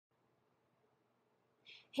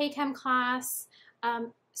Hey Chem class,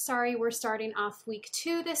 sorry we're starting off week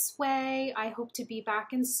 2 this way. I hope to be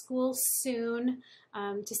back in school soon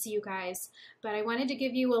to see you guys. But I wanted to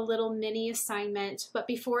give you a little mini assignment. But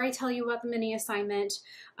before I tell you about the mini assignment,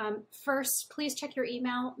 first please check your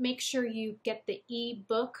email. Make sure you get the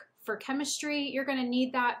e-book for chemistry. You're going to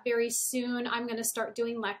need that very soon. I'm going to start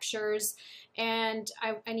doing lectures and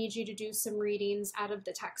I need you to do some readings out of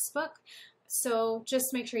the textbook. So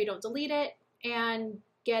just make sure you don't delete it and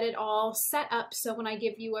get it all set up so when I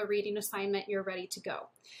give you a reading assignment, you're ready to go.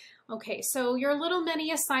 Okay, so your little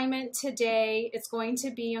mini assignment today, it's going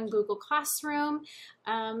to be on Google Classroom.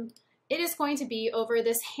 It is going to be over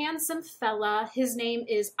this handsome fella. His name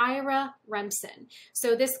is Ira Remsen.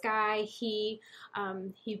 So this guy, he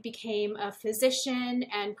became a physician,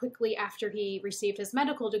 and quickly after he received his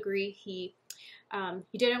medical degree, he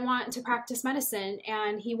didn't want to practice medicine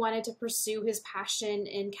and he wanted to pursue his passion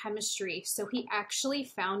in chemistry. So he actually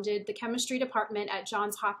founded the chemistry department at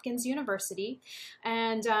Johns Hopkins University,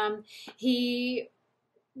 and he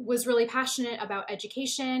was really passionate about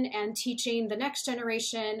education and teaching the next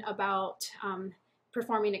generation about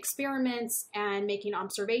performing experiments and making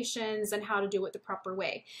observations and how to do it the proper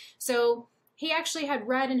way. So he actually had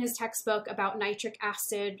read in his textbook about nitric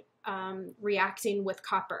acid reacting with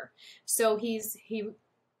copper. So he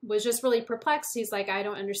was just really perplexed. He's like, I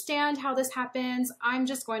don't understand how this happens. I'm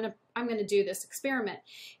going to do this experiment.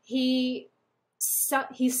 He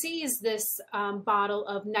sees this bottle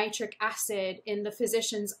of nitric acid in the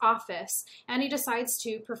physician's office, and he decides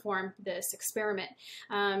to perform this experiment.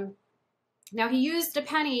 Now, he used a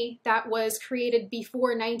penny that was created before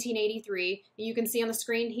 1983. You can see on the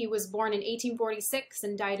screen he was born in 1846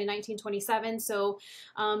 and died in 1927. So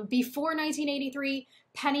before 1983,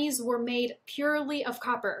 pennies were made purely of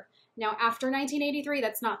copper. Now, after 1983,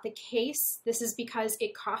 that's not the case. This is because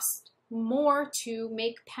it cost more to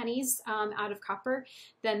make pennies out of copper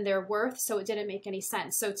than they're worth, so it didn't make any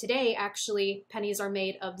sense. So today, actually, pennies are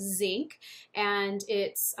made of zinc, and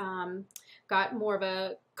it's got more of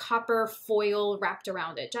a copper foil wrapped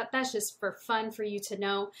around it. That's just for fun for you to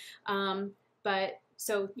know.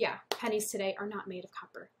 So yeah, pennies today are not made of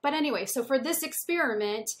copper. But anyway, so for this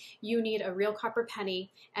experiment, you need a real copper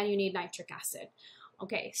penny and you need nitric acid.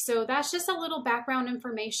 Okay, so that's just a little background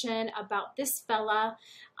information about this fella.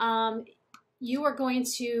 You are going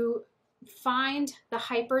to find the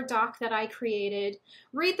hyperdoc that I created,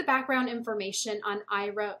 read the background information on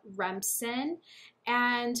Ira Remsen,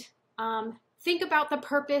 and think about the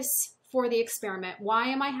purpose for the experiment. Why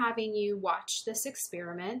am I having you watch this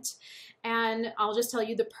experiment? And I'll just tell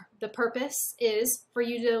you the purpose is for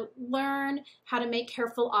you to learn how to make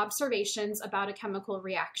careful observations about a chemical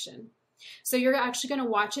reaction. So you're actually going to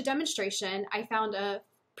watch a demonstration. I found a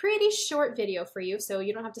pretty short video for you, so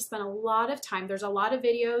you don't have to spend a lot of time. There's a lot of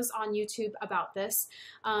videos on YouTube about this.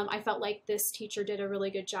 I felt like this teacher did a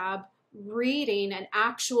really good job reading an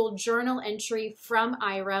actual journal entry from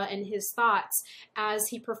Ira and his thoughts as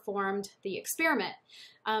he performed the experiment.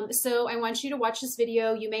 So I want you to watch this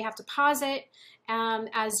video. You may have to pause it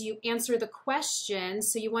as you answer the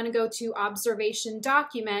questions. So you want to go to observation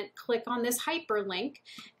document, click on this hyperlink,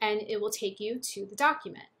 and it will take you to the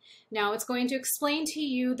document. Now it's going to explain to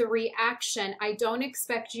you the reaction. I don't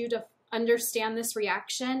expect you to understand this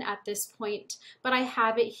reaction at this point, but I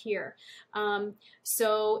have it here.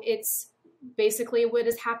 So it's basically what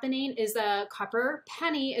is happening is a copper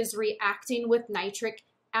penny is reacting with nitric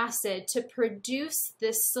acid to produce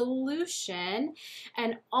this solution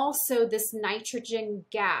and also this nitrogen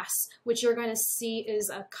gas, which you're going to see is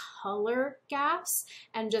a color gas.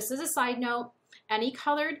 And just as a side note, any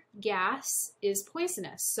colored gas is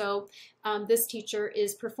poisonous. So this teacher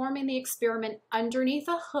is performing the experiment underneath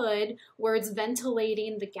a hood where it's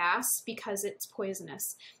ventilating the gas because it's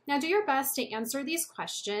poisonous. Now do your best to answer these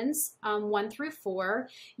questions 1 through 4.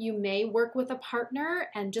 You may work with a partner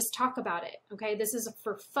and just talk about it. Okay, this is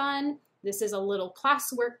for fun. This is a little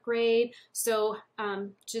classwork grade. So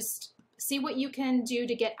just see what you can do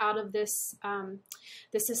to get out of this,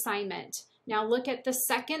 this assignment. Now look at the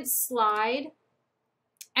second slide.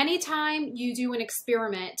 Anytime you do an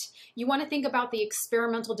experiment, you want to think about the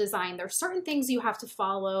experimental design. There are certain things you have to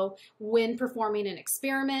follow when performing an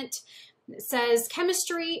experiment. It says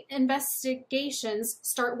chemistry investigations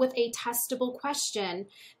start with a testable question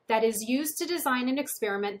that is used to design an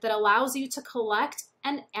experiment that allows you to collect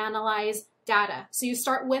and analyze data. So you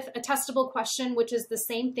start with a testable question, which is the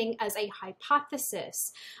same thing as a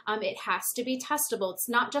hypothesis. It has to be testable. It's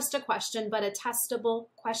not just a question, but a testable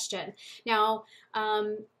question. Now,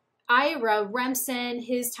 Ira Remsen,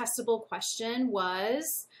 his testable question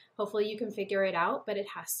was, Hopefully you can figure it out, but it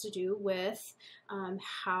has to do with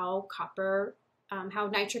how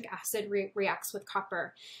nitric acid reacts with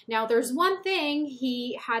copper. Now, there's one thing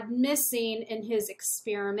he had missing in his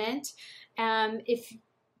experiment.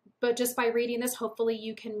 But just by reading this, hopefully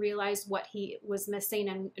you can realize what he was missing,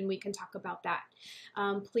 and we can talk about that.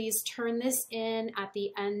 Please turn this in at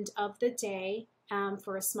the end of the day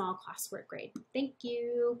for a small classwork grade. Thank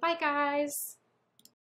you. Bye, guys.